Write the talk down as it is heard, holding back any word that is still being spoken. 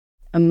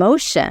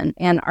emotion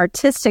and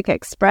artistic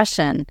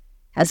expression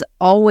has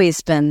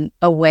always been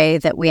a way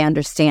that we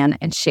understand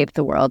and shape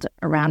the world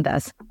around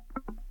us.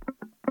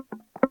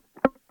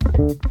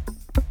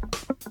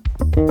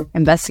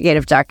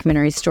 Investigative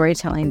documentary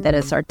storytelling that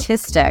is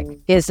artistic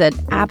is an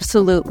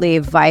absolutely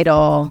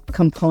vital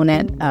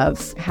component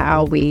of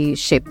how we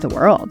shape the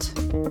world.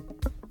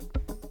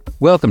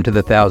 Welcome to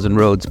the Thousand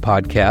Roads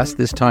podcast.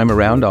 This time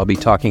around, I'll be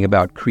talking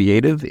about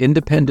creative,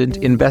 independent,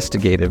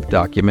 investigative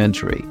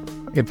documentary.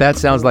 If that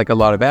sounds like a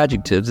lot of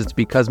adjectives, it's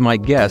because my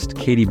guest,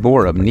 Caty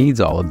Borum,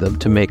 needs all of them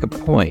to make a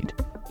point.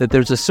 That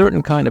there's a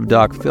certain kind of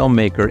doc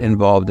filmmaker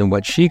involved in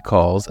what she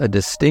calls a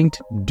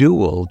distinct,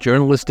 dual,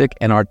 journalistic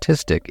and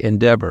artistic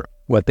endeavor.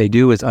 What they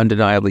do is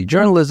undeniably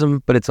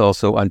journalism, but it's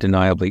also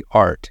undeniably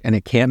art, and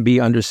it can't be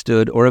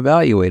understood or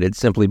evaluated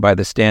simply by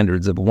the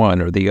standards of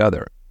one or the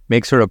other.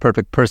 Makes her a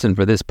perfect person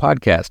for this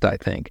podcast, I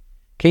think.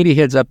 Caty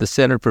heads up the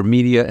Center for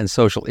Media and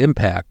Social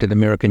Impact at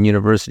American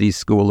University's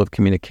School of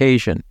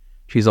Communication.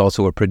 She's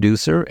also a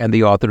producer and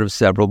the author of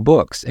several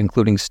books,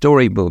 including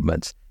Story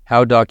Movements,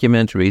 How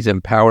Documentaries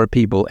Empower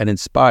People and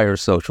Inspire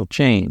Social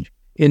Change.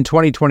 In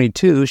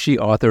 2022, she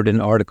authored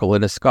an article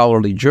in a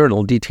scholarly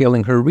journal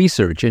detailing her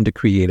research into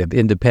creative,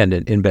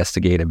 independent,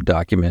 investigative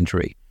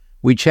documentary.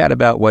 We chat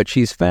about what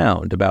she's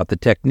found, about the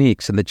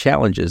techniques and the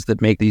challenges that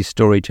make these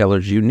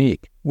storytellers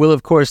unique. We'll,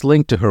 of course,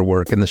 link to her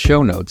work in the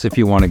show notes if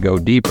you want to go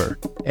deeper.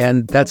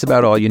 And that's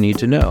about all you need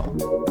to know.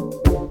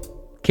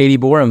 Caty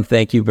Borum,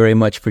 thank you very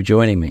much for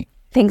joining me.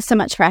 Thanks so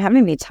much for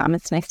having me, Tom.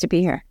 It's nice to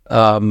be here.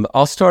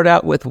 I'll start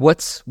out with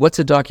what's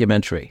a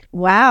documentary?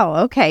 Wow.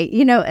 Okay.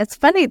 It's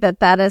funny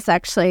that is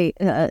actually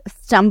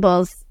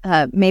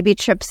maybe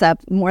trips up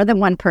more than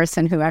one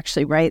person who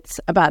actually writes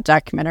about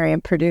documentary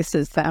and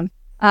produces them.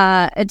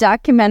 A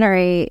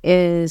documentary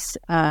is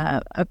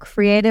a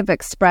creative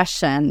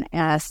expression,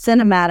 a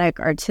cinematic,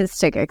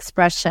 artistic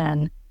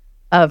expression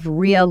of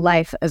real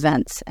life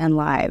events and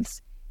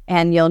lives.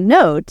 And you'll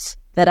note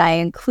that I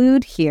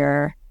include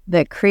here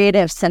the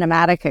creative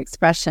cinematic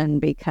expression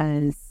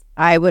because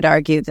I would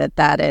argue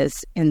that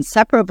is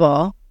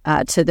inseparable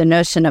to the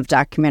notion of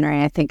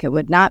documentary. I think it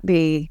would not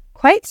be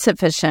quite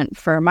sufficient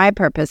for my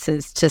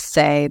purposes to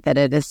say that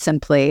it is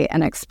simply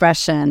an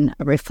expression,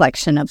 a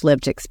reflection of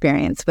lived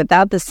experience.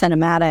 Without the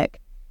cinematic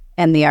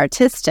and the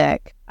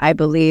artistic, I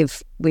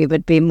believe we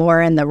would be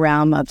more in the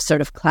realm of sort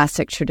of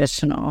classic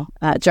traditional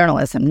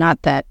journalism.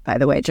 Not that, by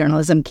the way,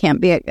 journalism can't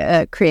be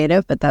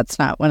creative, but that's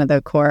not one of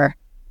the core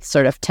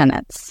sort of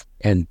tenets.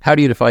 And how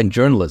do you define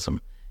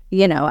journalism?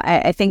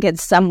 I think in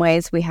some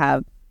ways we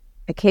have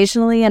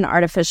occasionally an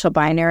artificial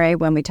binary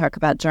when we talk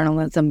about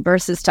journalism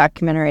versus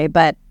documentary,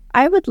 but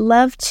I would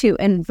love to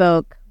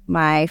invoke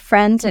my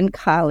friend and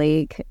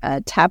colleague,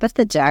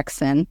 Tabitha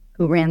Jackson,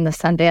 who ran the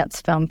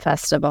Sundance Film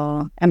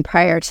Festival, and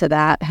prior to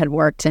that had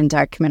worked in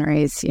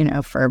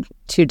documentaries, for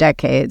 2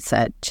 decades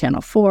at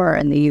Channel 4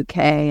 in the UK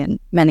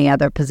and many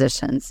other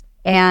positions.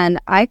 And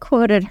I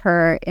quoted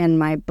her in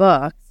my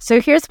book. So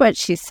here's what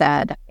she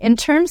said. In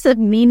terms of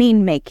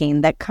meaning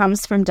making that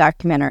comes from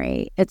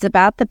documentary, it's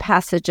about the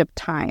passage of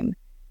time,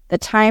 the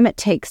time it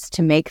takes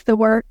to make the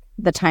work,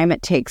 the time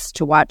it takes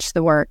to watch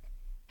the work,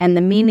 and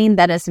the meaning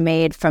that is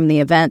made from the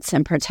events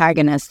and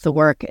protagonists the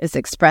work is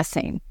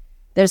expressing.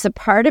 There's a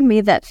part of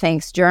me that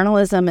thinks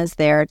journalism is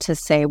there to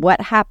say what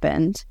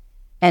happened,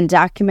 and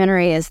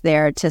documentary is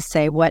there to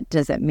say what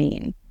does it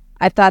mean.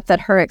 I thought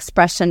that her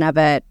expression of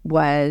it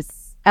was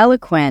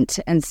eloquent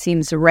and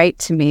seems right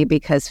to me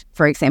because,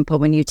 for example,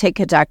 when you take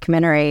a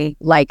documentary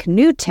like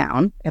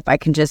Newtown, if I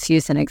can just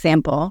use an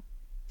example,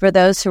 for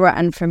those who are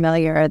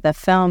unfamiliar, the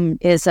film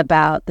is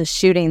about the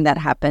shooting that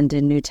happened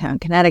in Newtown,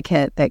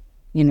 Connecticut that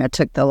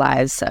took the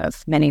lives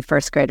of many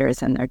first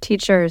graders and their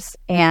teachers.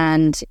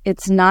 And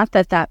it's not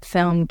that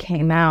film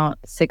came out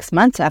 6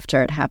 months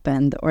after it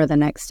happened or the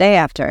next day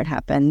after it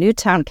happened.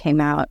 Newtown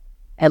came out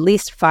at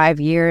least 5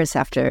 years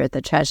after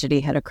the tragedy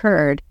had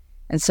occurred.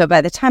 And so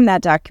by the time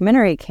that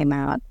documentary came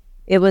out,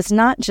 it was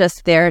not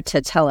just there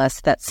to tell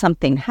us that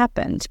something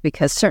happened,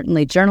 because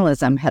certainly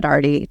journalism had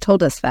already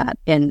told us that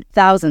in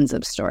thousands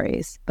of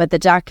stories. But the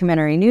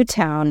documentary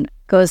Newtown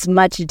goes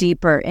much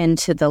deeper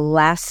into the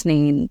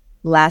lasting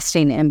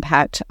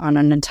impact on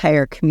an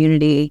entire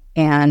community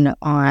and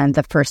on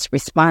the first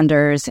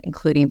responders,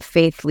 including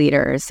faith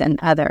leaders and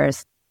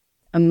others.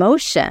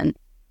 Emotion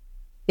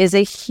is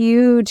a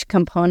huge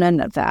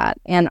component of that,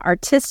 and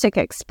artistic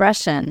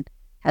expression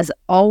has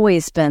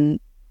always been,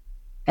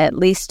 at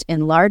least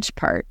in large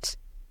part,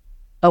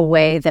 a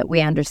way that we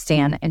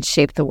understand and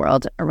shape the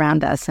world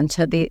around us. And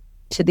to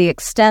the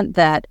extent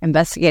that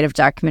investigative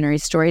documentary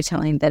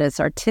storytelling that is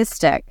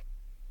artistic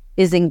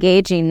is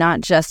engaging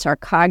not just our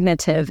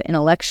cognitive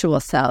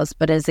intellectual selves,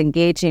 but is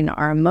engaging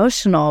our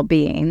emotional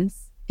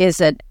beings, is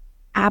an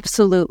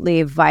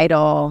absolutely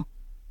vital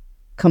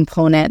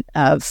component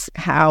of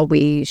how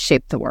we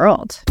shape the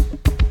world.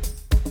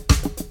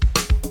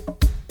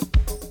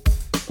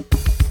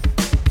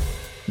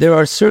 There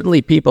are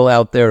certainly people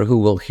out there who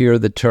will hear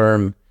the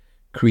term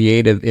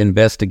creative,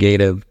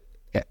 investigative,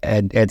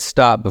 and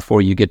stop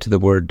before you get to the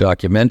word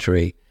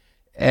documentary.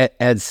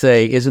 and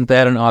say, isn't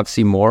that an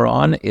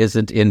oxymoron?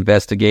 Isn't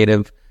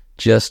investigative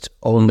just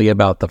only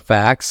about the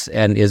facts?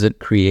 And isn't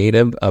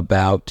creative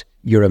about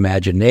your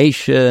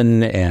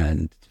imagination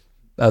and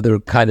other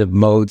kind of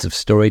modes of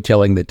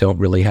storytelling that don't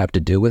really have to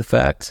do with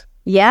facts?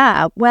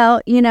 Yeah.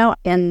 Well,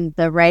 in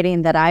the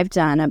writing that I've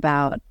done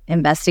about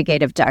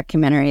investigative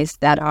documentaries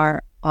that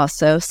are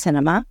also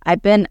cinema,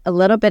 I've been a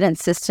little bit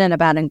insistent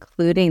about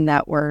including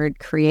that word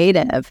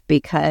creative,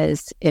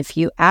 because if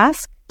you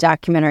ask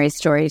documentary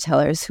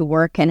storytellers who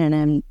work in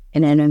an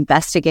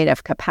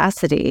investigative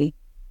capacity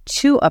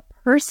to a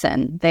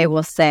person, they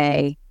will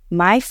say,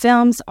 my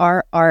films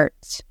are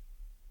art.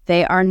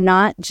 They are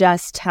not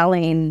just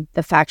telling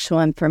the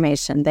factual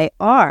information. They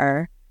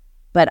are,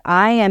 but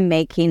I am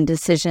making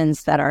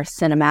decisions that are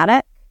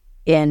cinematic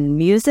in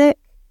music,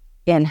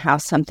 in how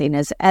something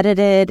is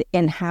edited,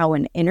 in how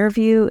an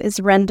interview is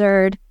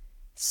rendered.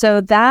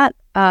 So that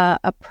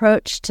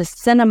approach to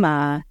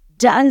cinema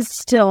does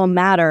still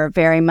matter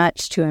very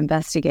much to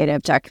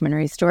investigative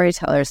documentary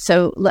storytellers.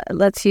 So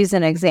let's use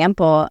an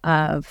example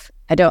of,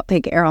 I don't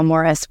think Errol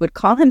Morris would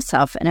call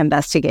himself an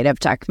investigative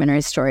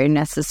documentary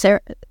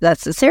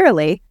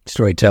necessarily.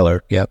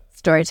 Storyteller, yep.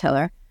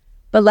 Storyteller.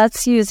 But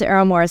let's use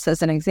Errol Morris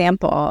as an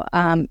example.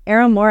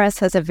 Errol Morris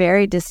has a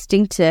very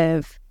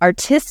distinctive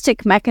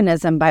artistic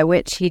mechanism by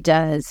which he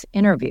does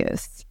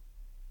interviews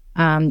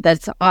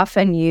that's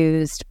often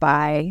used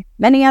by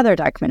many other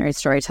documentary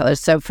storytellers.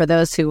 So for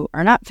those who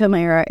are not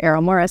familiar,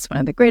 Errol Morris, one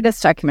of the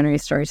greatest documentary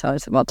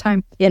storytellers of all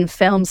time, in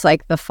films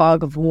like The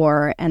Fog of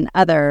War and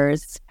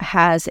others,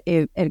 has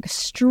an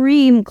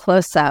extreme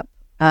close-up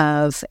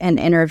of an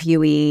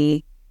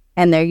interviewee,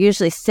 and they're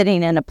usually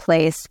sitting in a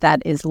place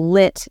that is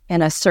lit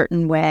in a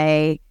certain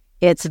way.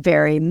 It's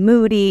very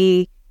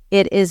moody.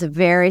 It is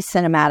very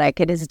cinematic.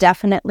 It is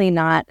definitely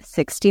not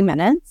 60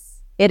 Minutes.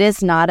 It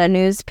is not a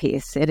news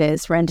piece. It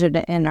is rendered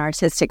in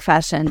artistic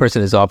fashion. The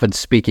person is often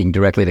speaking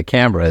directly to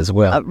camera as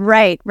well.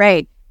 Right.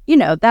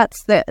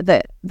 That's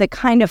the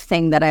kind of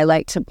thing that I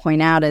like to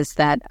point out, is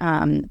that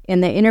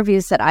in the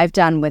interviews that I've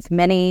done with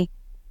many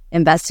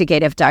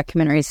investigative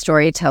documentary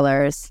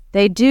storytellers,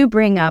 they do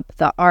bring up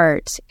the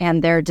art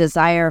and their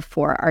desire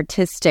for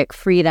artistic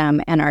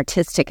freedom and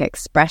artistic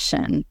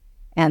expression.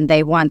 And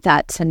they want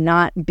that to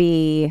not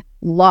be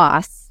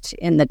lost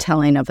in the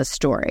telling of a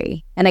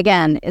story. And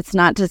again, it's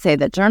not to say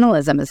that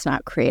journalism is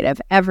not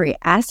creative. Every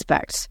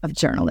aspect of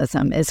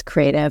journalism is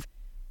creative.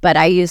 But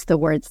I use the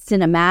word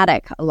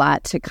cinematic a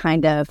lot to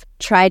kind of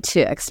try to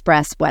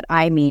express what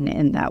I mean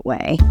in that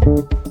way.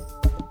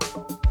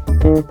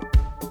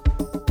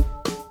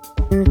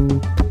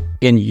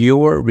 In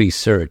your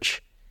research,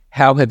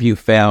 how have you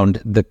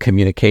found the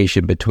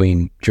communication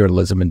between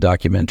journalism and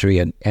documentary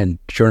and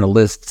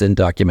journalists and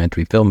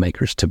documentary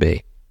filmmakers to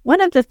be?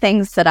 One of the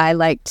things that I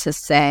like to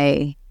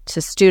say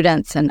to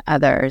students and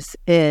others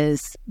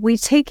is we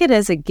take it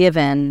as a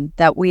given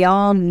that we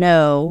all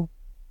know,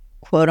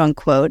 quote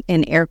unquote,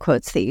 in air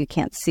quotes that you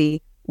can't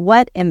see,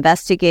 what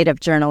investigative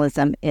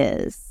journalism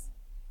is.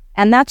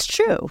 And that's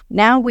true.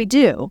 Now we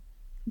do.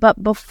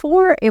 But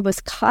before it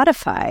was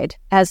codified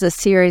as a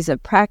series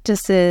of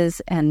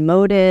practices and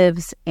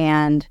motives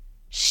and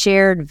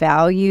shared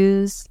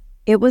values,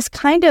 it was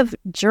kind of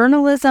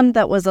journalism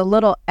that was a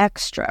little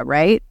extra,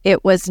 right?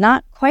 It was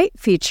not quite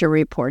feature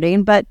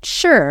reporting, but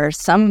sure,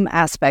 some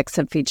aspects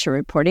of feature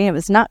reporting. It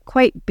was not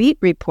quite beat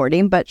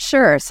reporting, but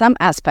sure, some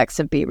aspects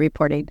of beat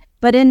reporting.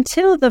 But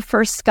until the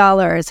first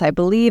scholars, I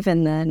believe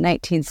in the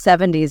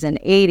 1970s and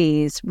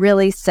 80s,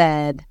 really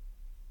said,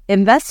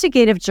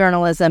 investigative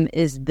journalism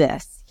is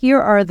this.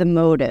 Here are the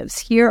motives.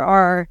 Here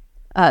are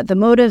the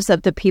motives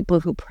of the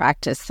people who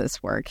practice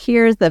this work.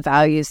 Here's the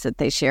values that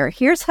they share.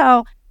 Here's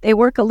how they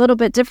work a little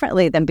bit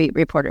differently than beat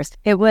reporters.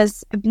 It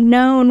was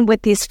known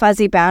with these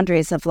fuzzy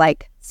boundaries of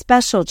like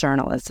special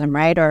journalism,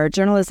 right? Or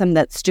journalism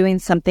that's doing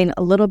something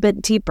a little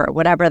bit deeper,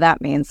 whatever that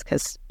means,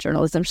 because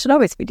journalism should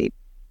always be deep.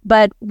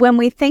 But when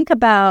we think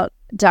about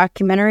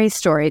documentary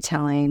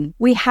storytelling,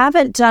 we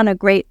haven't done a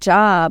great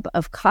job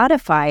of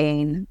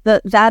codifying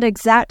that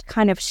exact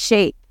kind of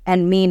shape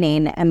and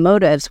meaning and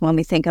motives when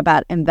we think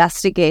about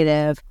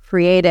investigative,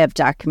 creative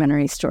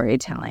documentary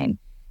storytelling.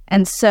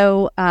 And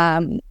so,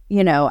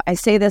 I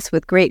say this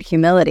with great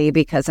humility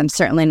because I'm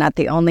certainly not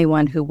the only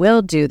one who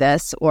will do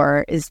this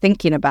or is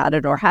thinking about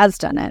it or has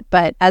done it.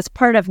 But as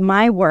part of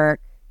my work,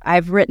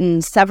 I've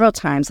written several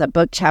times a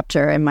book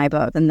chapter in my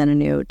book and then a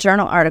new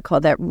journal article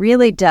that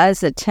really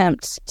does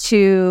attempt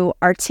to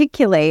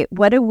articulate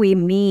what do we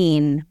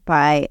mean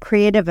by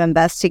creative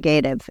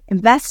investigative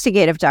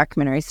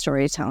documentary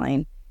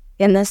storytelling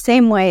in the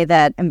same way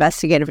that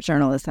investigative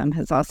journalism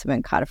has also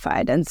been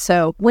codified. And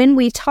so when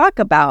we talk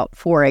about,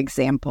 for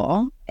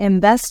example,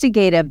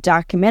 investigative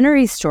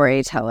documentary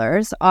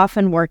storytellers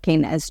often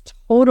working as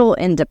total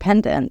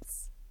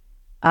independents,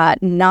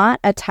 not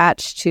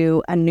attached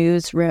to a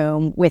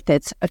newsroom with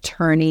its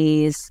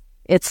attorneys,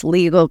 its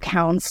legal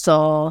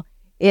counsel,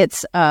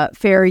 its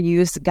fair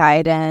use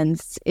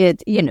guidance,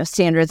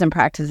 standards and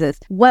practices.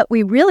 What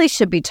we really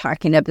should be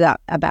talking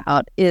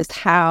about is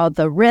how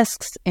the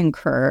risks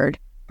incurred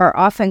are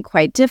often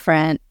quite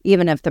different,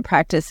 even if the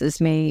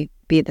practices may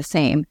be the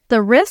same.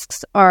 The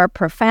risks are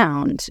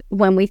profound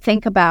when we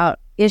think about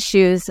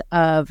issues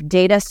of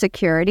data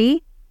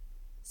security,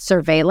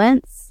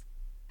 surveillance,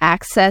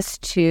 access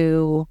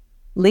to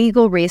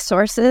legal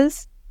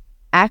resources,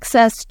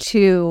 access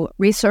to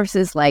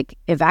resources like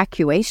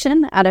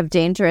evacuation out of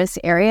dangerous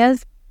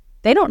areas.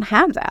 They don't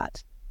have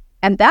that.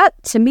 And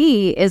that, to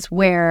me, is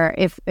where,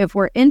 if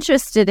we're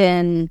interested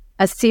in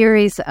a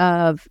series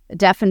of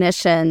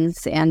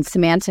definitions and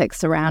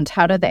semantics around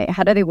how do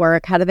they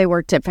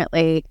work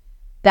differently,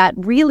 that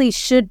really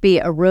should be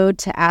a road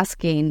to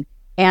asking,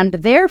 and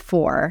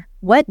therefore,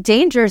 what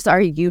dangers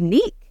are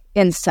unique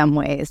in some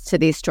ways to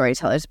these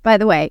storytellers? By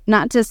the way,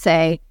 not to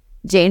say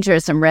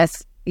dangers and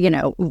risks,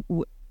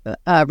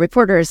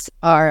 reporters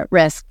are at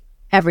risk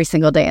every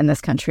single day in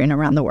this country and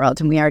around the world,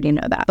 and we already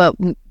know that. But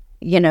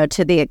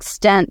to the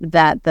extent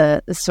that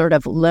the sort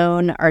of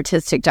lone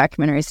artistic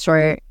documentary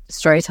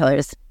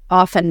storytellers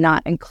often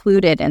not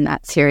included in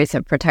that series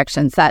of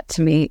protections, that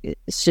to me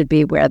should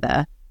be where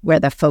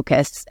the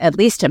focus, at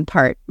least in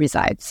part,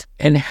 resides.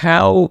 And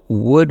how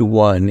would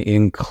one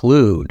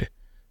include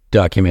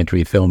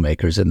documentary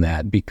filmmakers in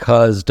that?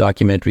 Because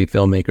documentary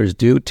filmmakers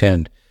do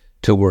tend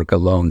to work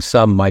alone.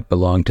 Some might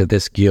belong to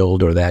this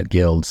guild or that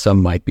guild.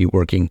 Some might be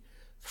working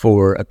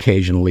for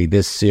occasionally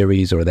this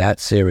series or that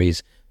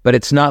series. But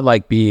it's not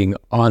like being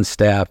on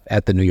staff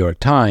at the New York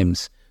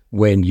Times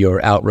when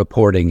you're out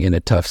reporting in a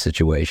tough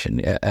situation.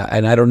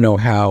 And I don't know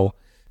how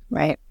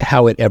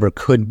it ever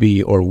could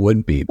be or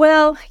would be.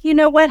 Well,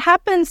 what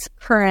happens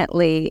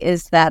currently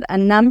is that a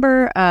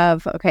number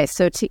of,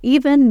 so to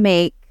even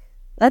make,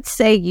 let's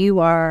say you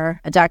are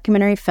a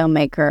documentary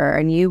filmmaker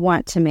and you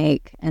want to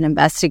make an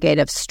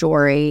investigative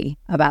story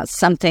about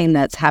something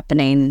that's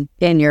happening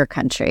in your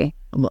country.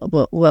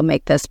 We'll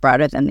make this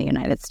broader than the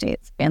United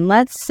States. And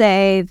let's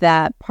say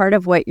that part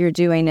of what you're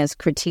doing is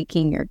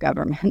critiquing your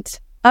government,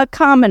 a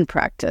common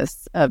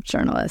practice of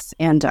journalists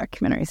and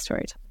documentary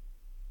storytellers.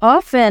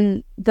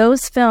 Often,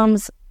 those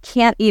films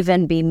can't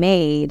even be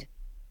made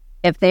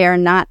if they are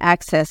not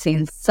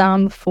accessing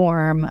some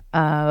form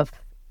of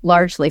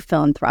largely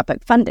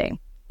philanthropic funding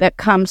that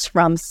comes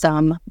from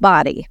some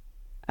body,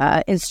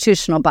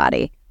 institutional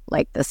body,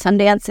 like the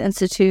Sundance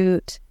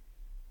Institute,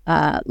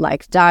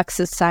 like Doc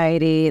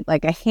Society,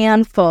 like a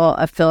handful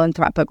of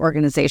philanthropic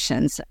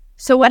organizations.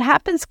 So what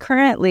happens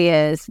currently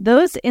is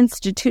those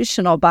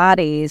institutional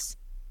bodies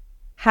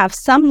have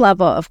some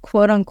level of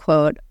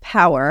quote-unquote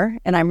power,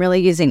 and I'm really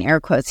using air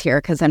quotes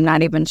here because I'm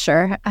not even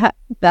sure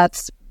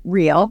that's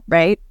real,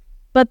 right?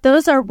 But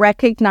those are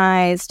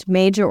recognized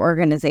major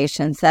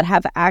organizations that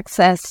have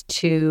access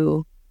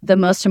to the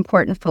most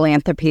important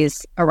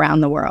philanthropies around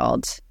the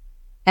world.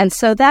 And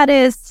so that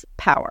is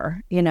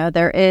power.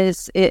 There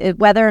is,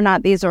 whether or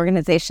not these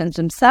organizations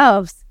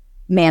themselves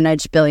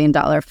manage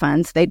billion-dollar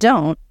funds, they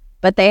don't,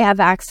 but they have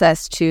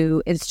access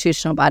to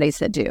institutional bodies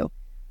that do.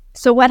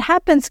 So what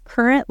happens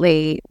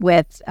currently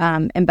with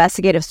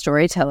investigative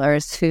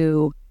storytellers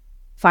who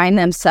find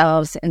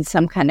themselves in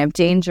some kind of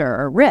danger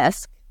or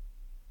risk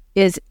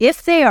is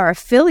if they are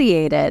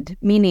affiliated,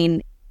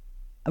 meaning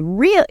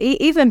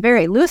even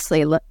very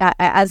loosely,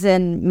 as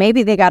in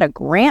maybe they got a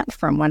grant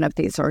from one of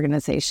these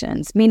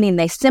organizations, meaning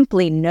they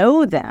simply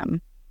know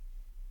them,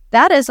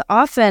 that is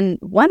often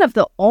one of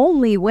the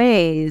only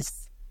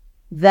ways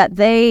that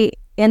they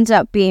end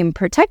up being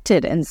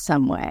protected in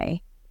some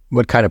way.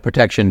 What kind of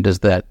protection does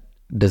that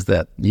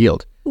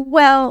yield?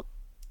 Well,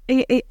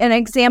 an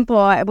example,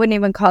 I wouldn't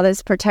even call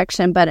this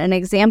protection, but an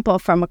example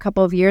from a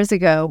couple of years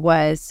ago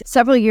was,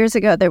 several years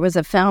ago, there was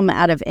a film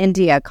out of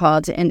India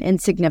called An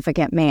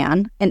Insignificant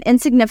Man. An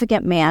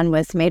Insignificant Man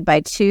was made by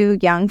two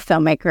young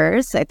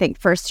filmmakers, I think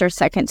first or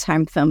second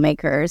time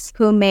filmmakers,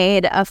 who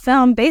made a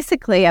film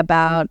basically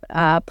about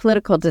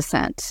political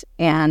dissent.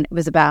 And it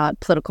was about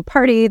political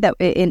party that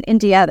in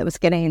India that was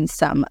getting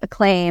some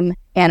acclaim.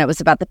 And it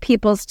was about the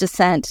people's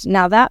dissent.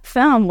 Now, that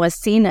film was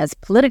seen as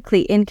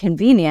politically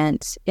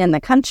inconvenient in the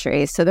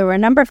country. So there were a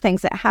number of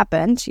things that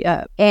happened.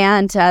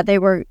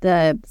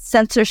 The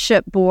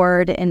censorship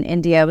board in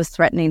India was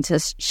threatening to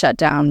shut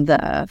down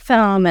the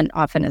film, and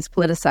often is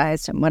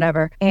politicized and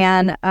whatever.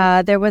 And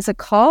there was a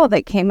call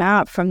that came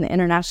out from the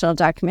International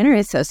Documentary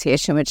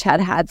Association, which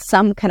had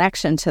some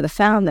connection to the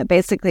film, that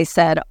basically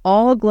said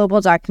all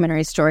global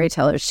documentary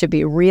storytellers should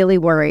be really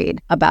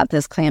worried about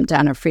this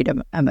clampdown of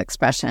freedom of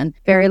expression.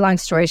 Very long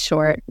story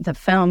short, the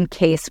film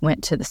case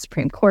went to the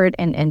Supreme Court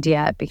in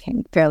India. It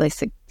became fairly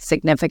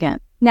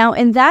significant. Now,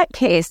 in that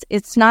case,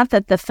 it's not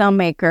that the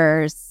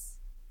filmmakers,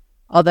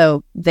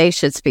 although they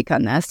should speak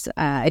on this,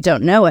 I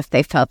don't know if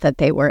they felt that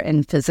they were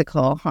in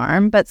physical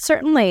harm, but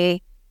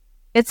certainly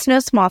it's no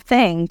small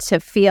thing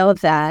to feel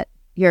that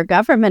your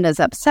government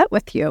is upset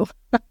with you.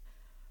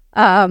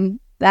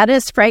 That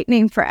is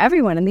frightening for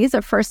everyone. And these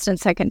are first and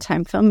second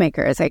time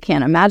filmmakers. I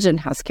can't imagine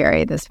how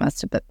scary this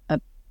must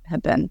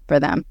have been for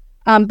them.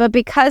 But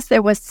because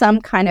there was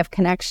some kind of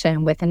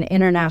connection with an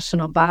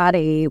international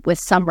body with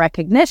some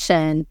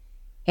recognition,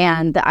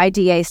 and the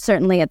IDA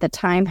certainly at the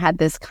time had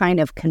this kind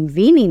of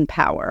convening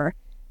power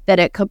that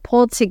it could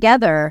pull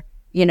together,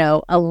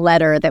 a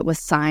letter that was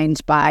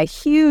signed by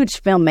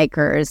huge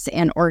filmmakers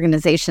and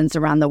organizations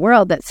around the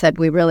world that said,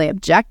 we really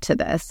object to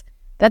this,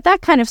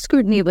 that kind of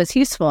scrutiny was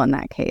useful in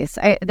that case.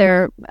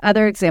 There are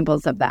other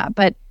examples of that.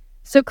 But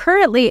so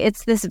currently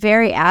it's this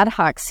very ad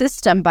hoc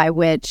system by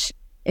which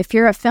if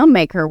you're a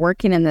filmmaker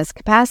working in this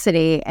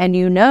capacity and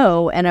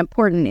an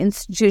important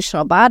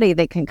institutional body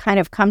that can kind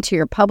of come to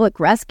your public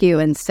rescue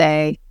and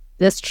say,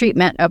 this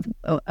treatment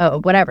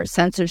of whatever,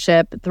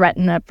 censorship,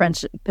 threaten a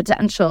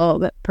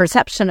potential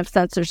perception of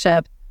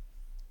censorship,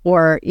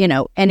 or,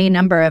 any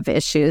number of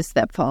issues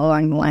that fall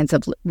along the lines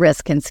of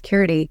risk and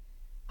security,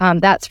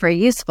 that's very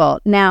useful.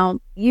 Now,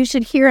 you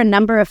should hear a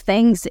number of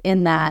things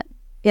in that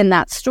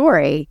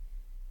story.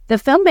 The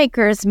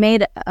filmmakers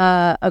made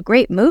a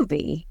great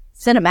movie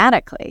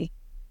cinematically.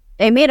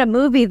 They made a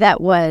movie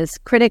that was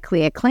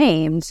critically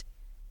acclaimed,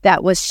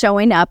 that was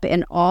showing up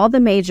in all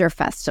the major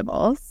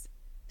festivals.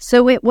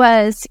 So it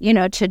was,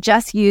 to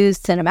just use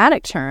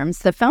cinematic terms,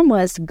 the film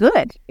was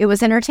good. It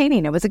was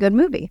entertaining. It was a good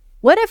movie.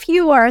 What if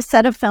you are a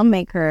set of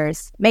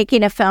filmmakers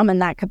making a film in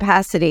that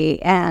capacity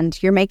and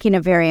you're making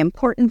a very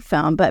important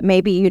film, but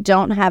maybe you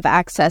don't have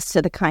access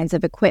to the kinds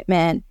of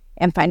equipment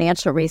and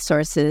financial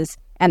resources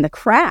and the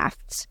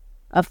craft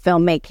of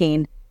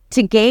filmmaking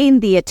to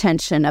gain the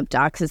attention of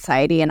Doc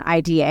Society and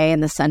IDA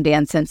and the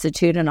Sundance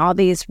Institute and all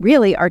these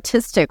really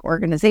artistic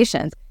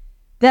organizations?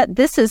 That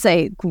this is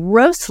a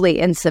grossly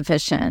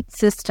insufficient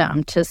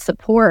system to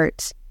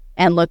support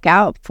and look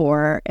out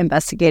for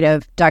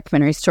investigative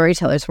documentary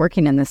storytellers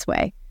working in this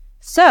way.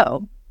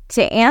 So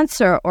to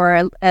answer,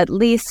 or at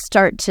least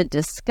start to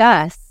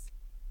discuss,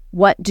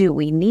 what do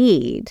we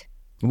need?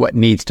 What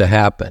needs to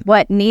happen?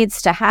 What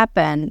needs to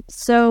happen?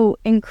 So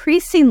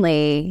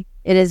increasingly,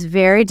 it is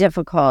very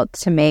difficult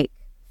to make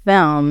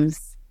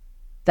films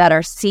that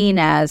are seen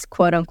as,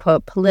 quote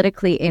unquote,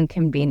 politically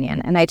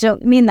inconvenient. And I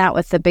don't mean that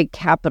with the big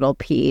capital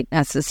P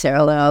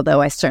necessarily,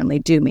 although I certainly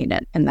do mean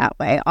it in that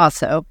way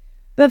also.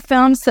 But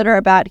films that are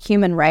about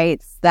human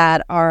rights,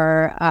 that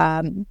are,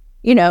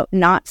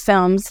 not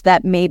films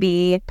that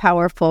maybe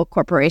powerful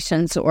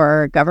corporations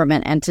or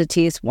government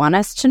entities want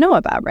us to know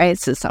about, right?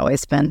 This has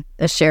always been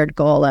the shared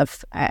goal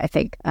of, I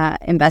think,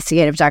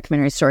 investigative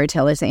documentary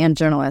storytellers and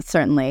journalists,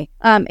 certainly.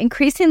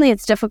 Increasingly,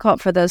 it's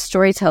difficult for those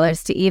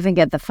storytellers to even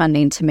get the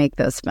funding to make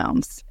those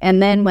films.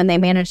 And then when they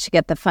manage to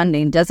get the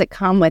funding, does it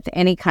come with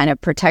any kind of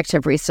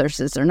protective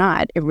resources or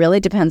not? It really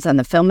depends on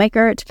the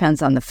filmmaker. It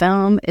depends on the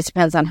film. It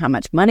depends on how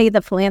much money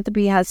the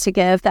philanthropy has to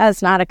give. That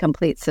is not a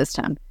complete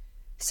system.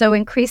 So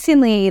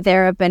increasingly,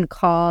 there have been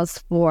calls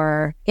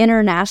for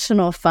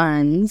international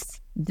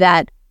funds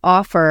that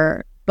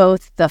offer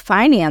both the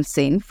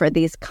financing for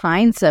these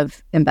kinds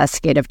of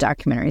investigative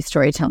documentary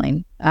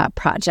storytelling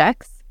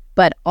projects,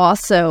 but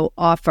also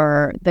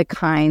offer the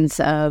kinds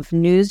of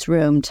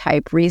newsroom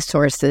type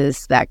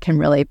resources that can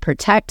really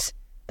protect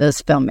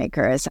those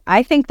filmmakers.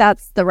 I think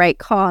that's the right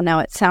call. Now,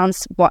 it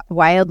sounds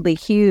wildly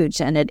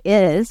huge, and it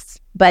is,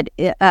 but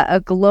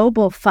a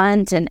global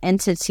fund and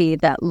entity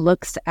that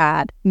looks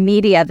at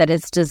media that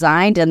is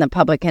designed in the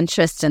public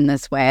interest in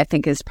this way, I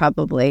think is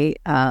probably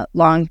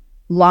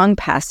long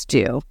past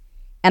due.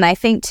 And I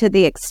think to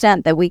the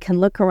extent that we can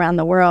look around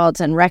the world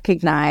and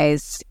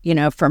recognize,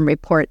 from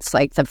reports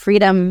like the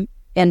Freedom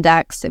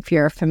Index, if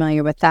you're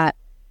familiar with that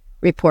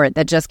report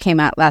that just came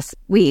out last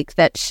week,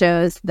 that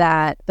shows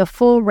that the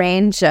full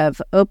range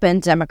of open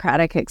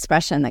democratic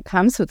expression that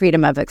comes with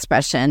freedom of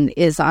expression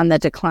is on the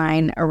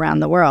decline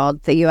around the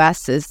world. The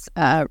U.S. is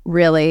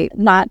really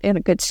not in a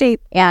good shape.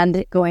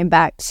 And going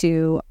back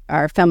to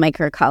our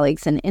filmmaker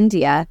colleagues in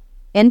India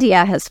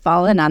has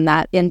fallen on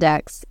that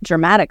index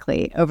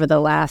dramatically over the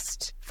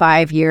last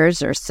 5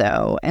 years or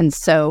so. And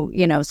so,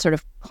 sort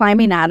of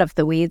climbing out of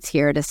the weeds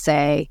here to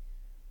say,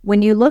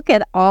 when you look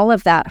at all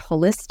of that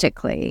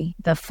holistically,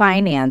 the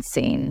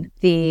financing,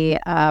 the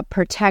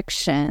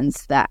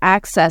protections, the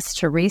access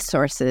to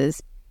resources,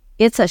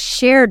 it's a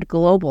shared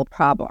global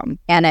problem.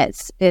 And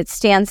it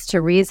stands to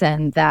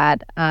reason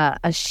that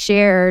a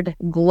shared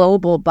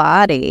global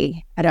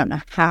body, I don't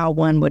know how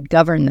one would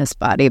govern this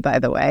body, by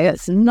the way,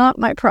 it's not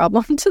my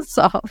problem to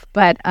solve,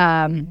 but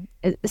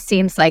it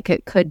seems like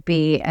it could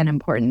be an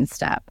important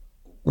step.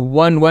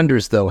 One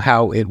wonders, though,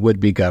 how it would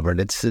be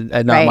governed. It's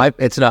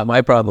not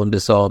my problem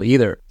to solve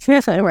either.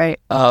 Right.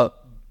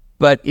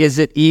 But is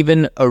it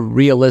even a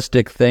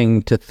realistic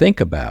thing to think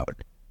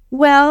about?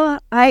 Well,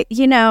 I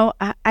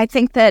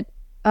think that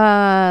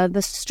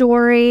the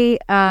story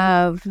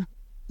of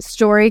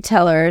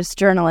storytellers,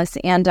 journalists,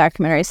 and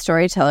documentary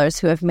storytellers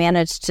who have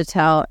managed to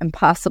tell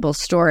impossible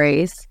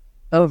stories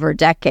over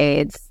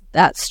decades,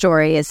 that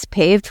story is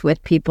paved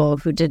with people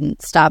who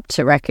didn't stop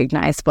to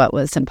recognize what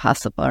was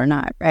impossible or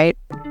not, right?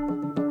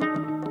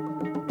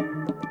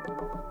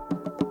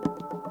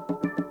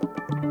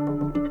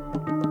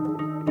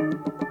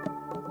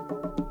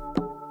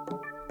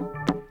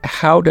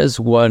 How does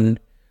one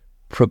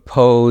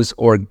propose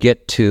or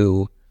get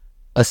to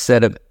a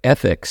set of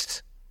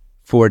ethics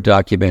for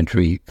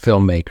documentary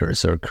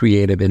filmmakers or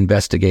creative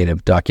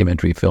investigative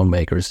documentary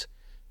filmmakers,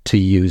 to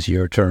use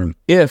your term,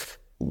 if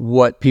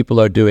what people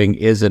are doing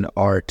is an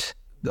art,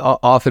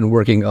 often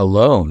working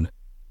alone,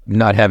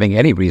 not having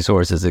any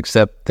resources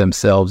except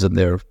themselves and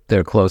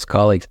their close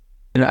colleagues.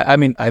 And I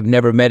mean, I've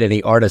never met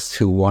any artists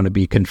who want to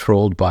be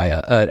controlled by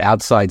an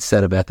outside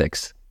set of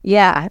ethics.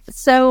 Yeah.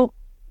 So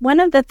one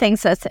of the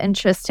things that's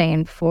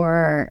interesting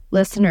for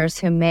listeners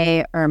who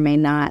may or may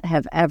not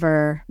have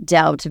ever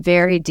delved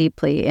very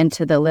deeply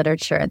into the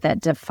literature that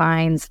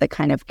defines the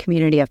kind of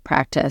community of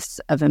practice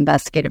of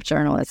investigative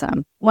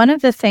journalism, one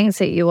of the things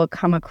that you will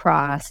come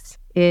across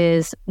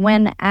is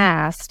when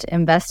asked,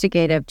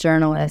 investigative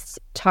journalists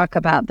talk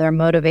about their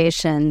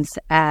motivations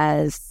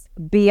as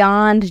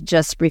beyond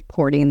just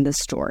reporting the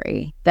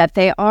story, that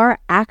they are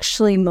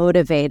actually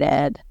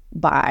motivated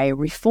by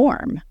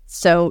reform.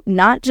 So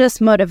not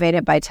just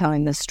motivated by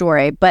telling the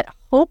story, but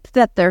hope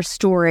that their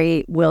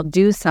story will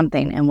do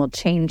something and will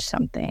change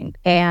something,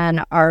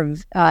 and are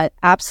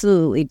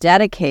absolutely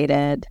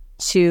dedicated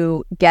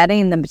to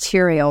getting the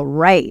material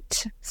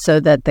right so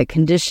that the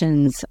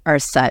conditions are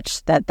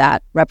such that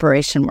that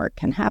reparation work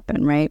can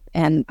happen, right?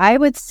 And I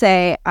would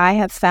say I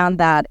have found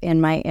that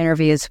in my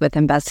interviews with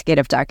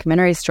investigative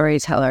documentary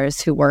storytellers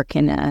who work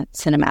in a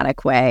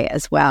cinematic way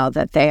as well,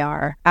 that they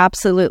are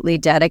absolutely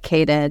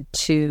dedicated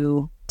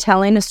to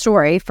telling a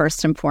story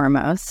first and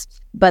foremost,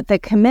 but the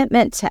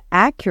commitment to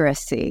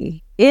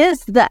accuracy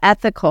is the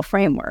ethical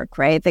framework,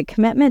 right? The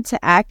commitment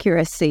to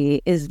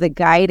accuracy is the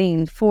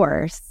guiding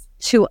force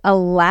to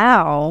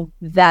allow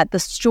that the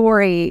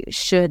story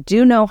should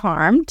do no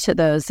harm to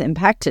those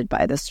impacted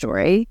by the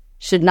story,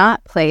 should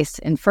not place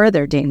in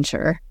further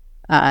danger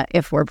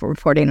if we're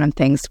reporting on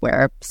things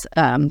where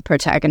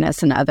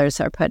protagonists and others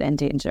are put in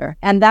danger.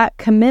 And that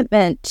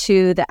commitment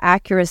to the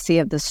accuracy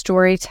of the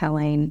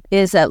storytelling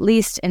is, at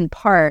least in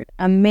part,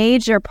 a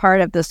major part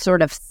of the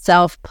sort of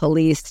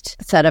self-policed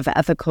set of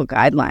ethical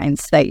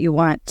guidelines that you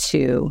want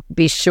to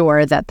be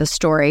sure that the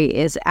story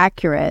is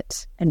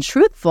accurate and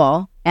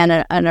truthful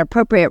and an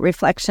appropriate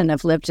reflection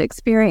of lived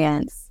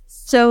experience,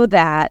 so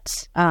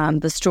that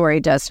the story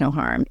does no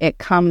harm. It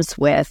comes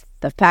with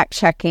the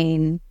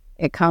fact-checking.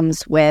 It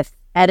comes with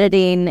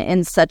editing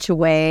in such a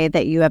way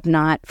that you have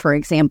not, for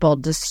example,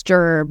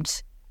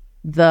 disturbed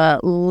the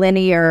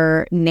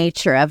linear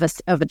nature of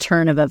a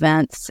turn of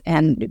events.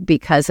 And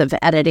because of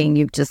editing,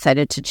 you've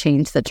decided to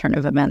change the turn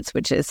of events,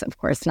 which is, of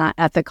course, not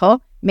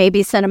ethical.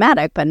 Maybe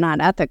cinematic, but not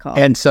ethical.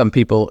 And some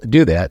people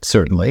do that,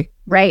 certainly.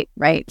 Right.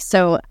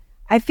 So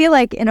I feel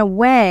like, in a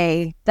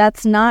way,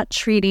 that's not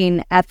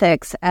treating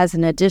ethics as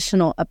an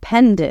additional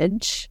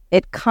appendage.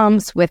 It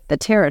comes with the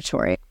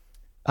territory.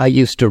 I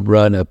used to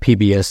run a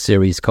PBS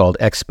series called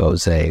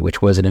Expose,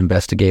 which was an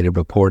investigative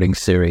reporting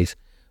series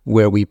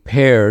where we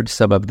paired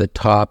some of the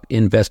top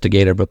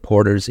investigative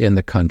reporters in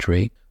the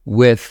country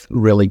with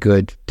really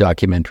good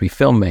documentary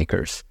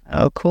filmmakers.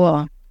 Oh,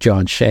 cool.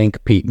 John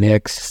Schenk, Pete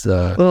Nix,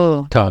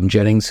 Tom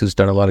Jennings, who's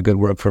done a lot of good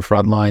work for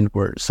Frontline,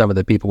 were some of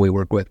the people we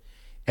work with.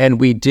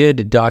 And we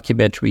did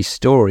documentary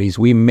stories.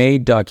 We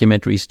made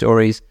documentary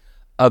stories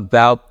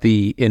about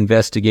the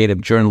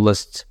investigative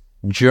journalists'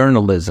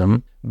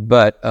 journalism,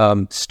 but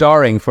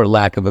starring, for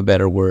lack of a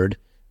better word,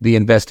 the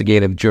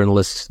investigative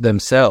journalists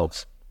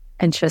themselves.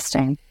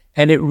 Interesting.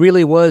 And it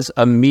really was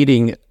a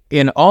meeting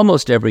in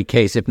almost every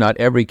case, if not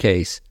every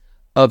case,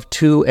 of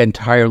two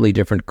entirely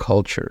different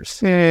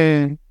cultures.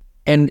 And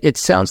it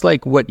sounds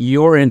like what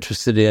you're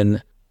interested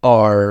in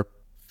are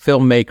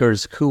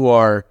filmmakers who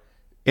are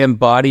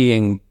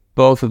embodying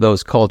both of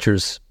those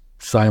cultures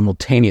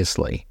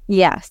simultaneously.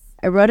 Yes.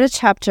 I wrote a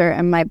chapter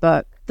in my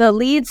book. The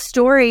lead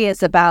story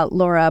is about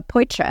Laura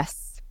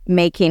Poitras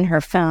making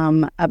her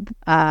film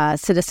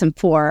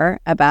Citizen4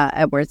 about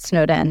Edward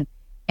Snowden.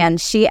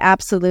 And she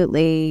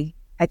absolutely,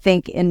 I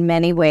think, in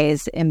many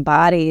ways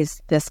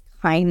embodies this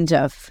kind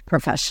of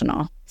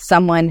professional,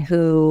 someone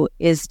who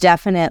is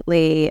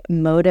definitely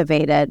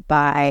motivated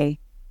by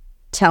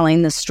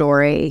telling the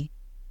story,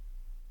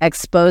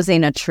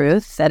 exposing a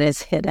truth that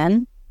is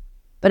hidden,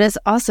 but is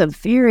also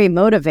very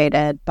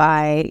motivated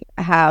by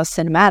how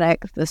cinematic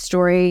the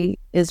story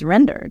is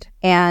rendered.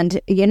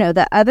 And, you know,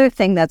 the other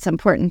thing that's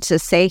important to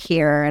say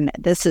here, and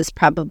this is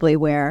probably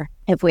where,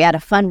 if we had a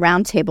fun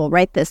roundtable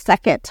right this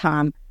second,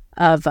 Tom,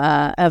 of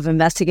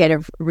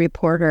investigative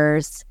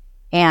reporters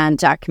and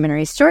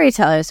documentary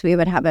storytellers, we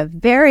would have a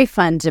very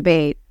fun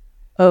debate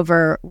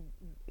over,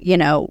 you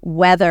know,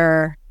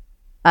 whether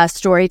a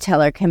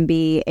storyteller can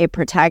be a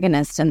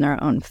protagonist in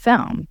their own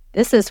film.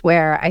 This is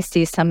where I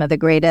see some of the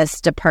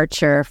greatest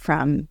departure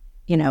from,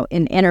 you know,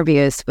 in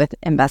interviews with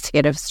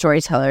investigative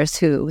storytellers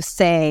who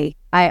say,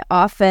 I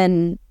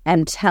often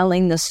am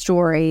telling the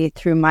story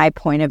through my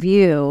point of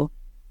view,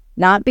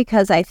 not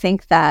because I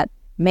think that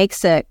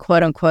makes it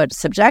quote unquote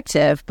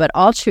subjective, but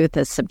all truth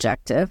is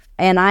subjective.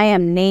 And I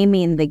am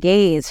naming the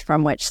gaze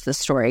from which the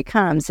story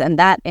comes. And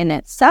that in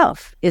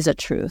itself is a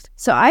truth.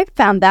 So I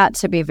found that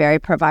to be very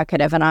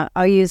provocative. And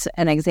I'll use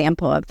an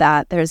example of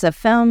that. There's a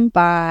film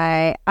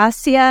by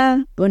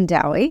Asia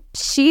Bundawi.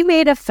 She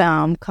made a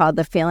film called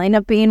The Feeling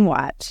of Being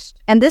Watched.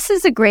 And this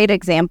is a great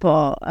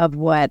example of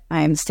what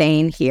I'm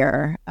saying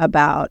here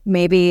about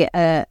maybe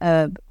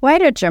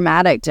quite a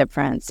dramatic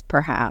difference,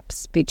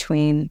 perhaps,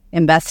 between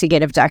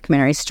investigative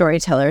documentary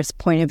storytellers'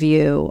 point of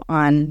view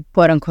on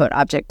quote-unquote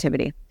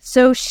objectivity.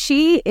 So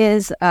she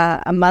is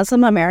a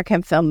Muslim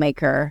American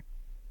filmmaker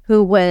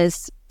who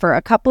was, for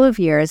a couple of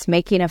years,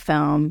 making a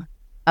film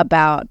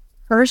about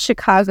her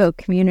Chicago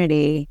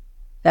community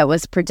that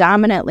was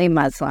predominantly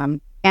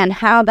Muslim and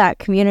how that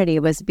community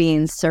was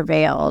being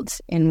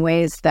surveilled in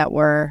ways that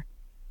were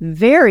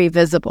very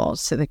visible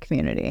to the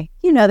community.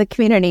 You know, the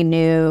community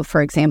knew,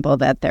 for example,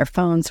 that their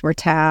phones were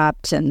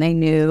tapped, and they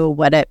knew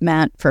what it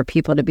meant for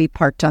people to be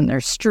parked on their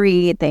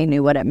street. They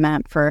knew what it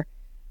meant for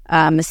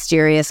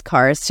mysterious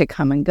cars to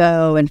come and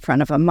go in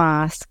front of a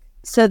mosque.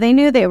 So they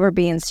knew they were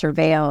being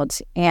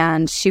surveilled,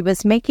 and she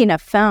was making a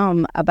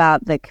film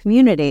about the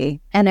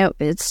community, and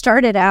it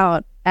started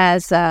out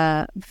as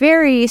a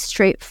very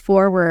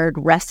straightforward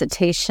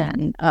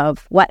recitation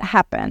of what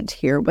happened.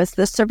 Here was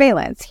the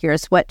surveillance.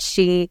 Here's what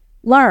she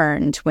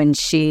learned when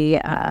she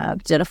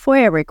did a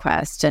FOIA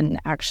request and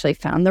actually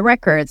found the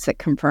records that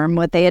confirm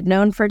what they had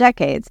known for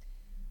decades.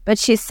 But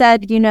she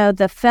said, you know,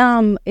 the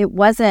film, it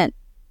wasn't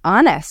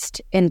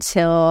honest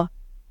until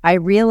I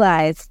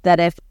realized that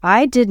if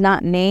I did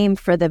not name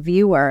for the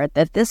viewer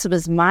that this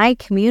was my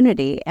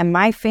community and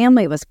my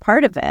family was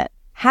part of it,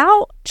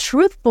 how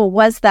truthful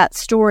was that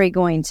story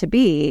going to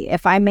be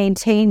if I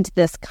maintained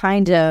this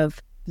kind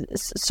of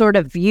sort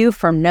of view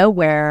from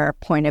nowhere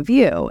point of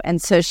view?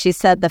 And so she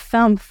said the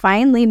film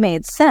finally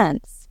made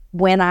sense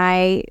when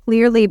I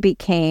clearly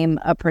became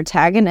a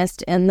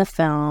protagonist in the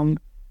film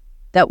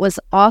that was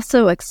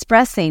also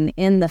expressing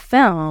in the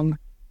film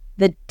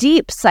the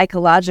deep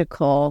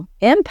psychological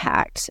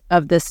impact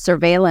of this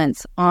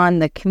surveillance on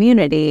the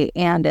community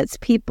and its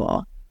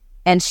people.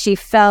 And she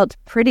felt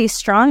pretty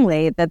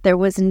strongly that there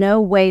was no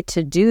way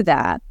to do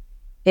that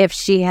if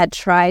she had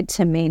tried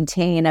to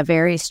maintain a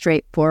very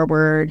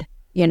straightforward,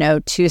 you know,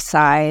 two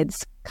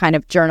sides kind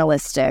of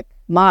journalistic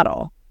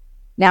model.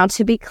 Now,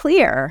 to be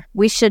clear,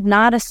 we should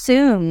not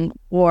assume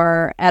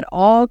or at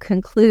all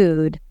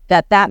conclude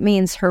that that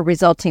means her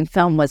resulting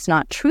film was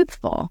not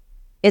truthful.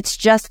 It's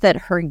just that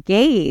her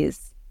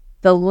gaze,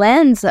 the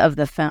lens of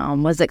the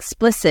film, was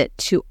explicit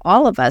to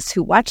all of us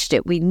who watched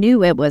it. We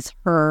knew it was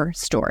her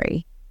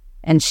story,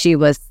 and she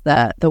was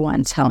the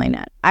one telling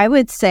it. I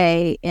would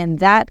say in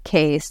that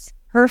case,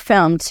 her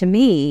film, to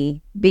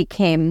me,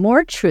 became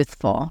more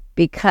truthful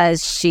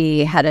because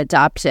she had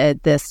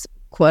adopted this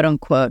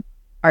quote-unquote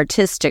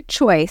artistic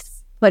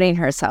choice, putting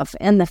herself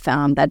in the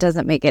film. That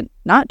doesn't make it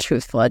not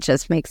truthful. It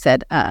just makes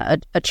it a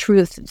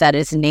truth that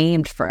is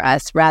named for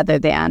us rather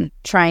than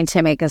trying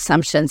to make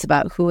assumptions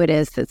about who it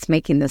is that's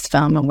making this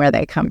film and where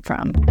they come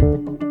from.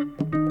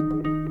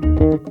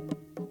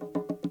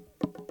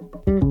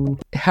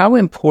 How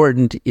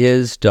important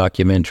is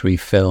documentary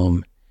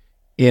film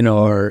in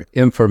our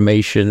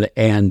information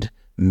and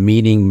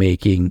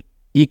meaning-making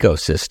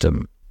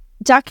ecosystem?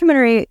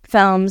 Documentary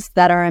films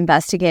that are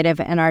investigative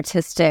and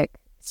artistic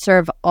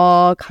serve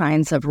all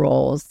kinds of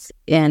roles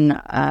in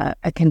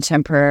a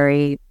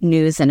contemporary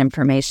news and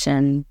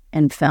information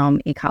and film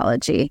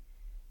ecology.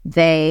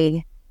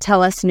 They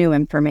tell us new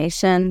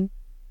information.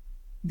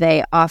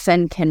 They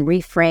often can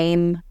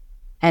reframe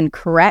and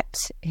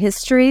correct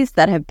histories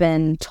that have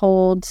been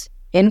told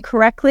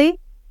incorrectly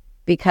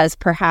because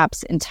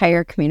perhaps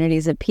entire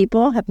communities of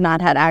people have not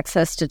had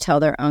access to tell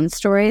their own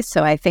stories.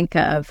 So I think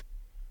of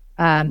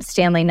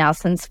Stanley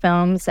Nelson's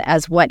films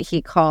as what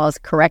he calls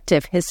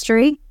corrective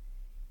history.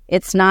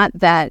 It's not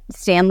that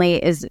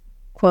Stanley is,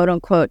 quote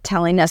unquote,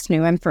 telling us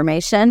new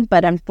information,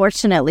 but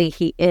unfortunately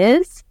he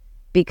is,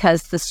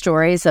 because the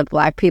stories of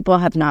Black people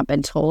have not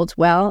been told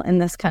well in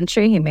this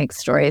country. He makes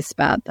stories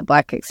about the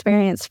Black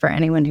experience for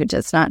anyone who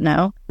does not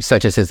know.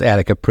 Such as his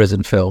Attica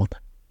prison film.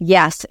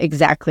 Yes,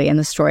 exactly. And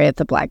the story of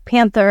the Black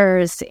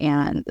Panthers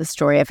and the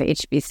story of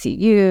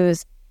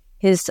HBCUs.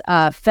 His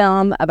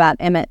film about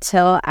Emmett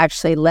Till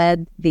actually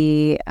led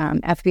the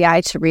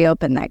FBI to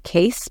reopen that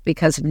case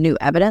because of new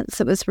evidence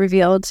that was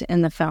revealed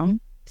in the film.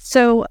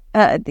 So,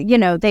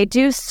 they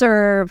do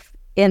serve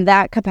in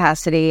that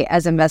capacity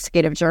as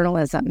investigative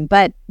journalism,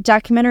 but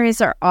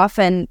documentaries are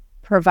often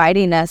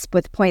providing us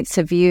with points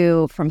of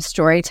view from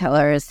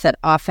storytellers that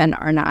often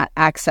are not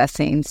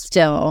accessing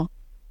still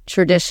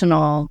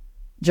traditional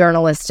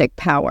journalistic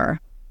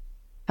power.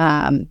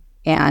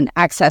 And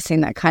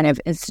accessing that kind of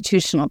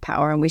institutional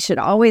power. And we should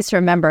always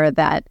remember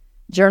that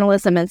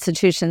journalism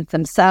institutions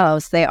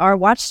themselves, they are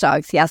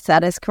watchdogs. Yes,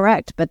 that is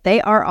correct. But they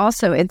are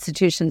also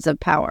institutions of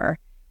power.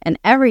 And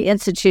every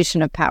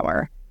institution of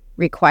power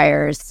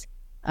requires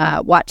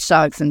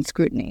watchdogs and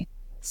scrutiny.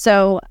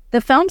 So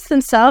the films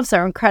themselves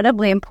are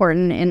incredibly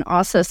important in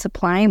also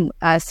supplying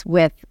us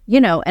with,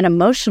 an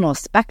emotional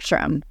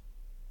spectrum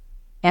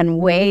and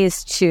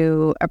ways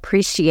to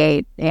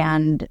appreciate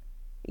and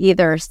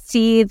either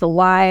see the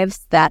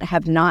lives that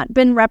have not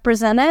been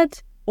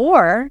represented,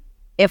 or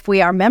if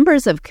we are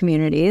members of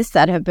communities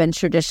that have been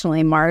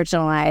traditionally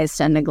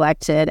marginalized and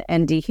neglected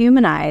and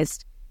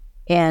dehumanized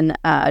in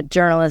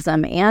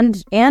journalism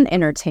and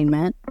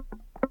entertainment,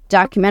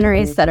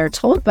 documentaries that are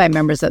told by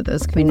members of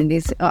those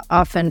communities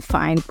often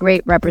find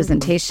great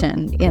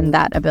representation in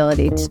that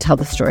ability to tell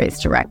the stories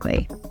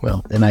directly.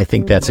 Well, and I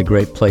think that's a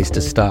great place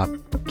to stop.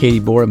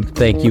 Caty Borum,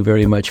 thank you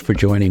very much for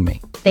joining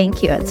me.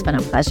 Thank you. It's been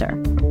a pleasure.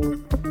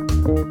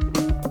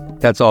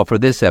 That's all for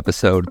this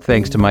episode.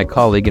 Thanks to my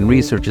colleague and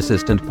research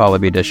assistant,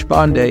 Pallavi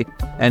Deshpande,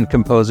 and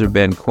composer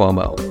Ben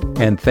Cuomo.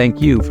 And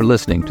thank you for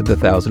listening to the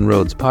Thousand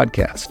Roads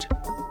podcast.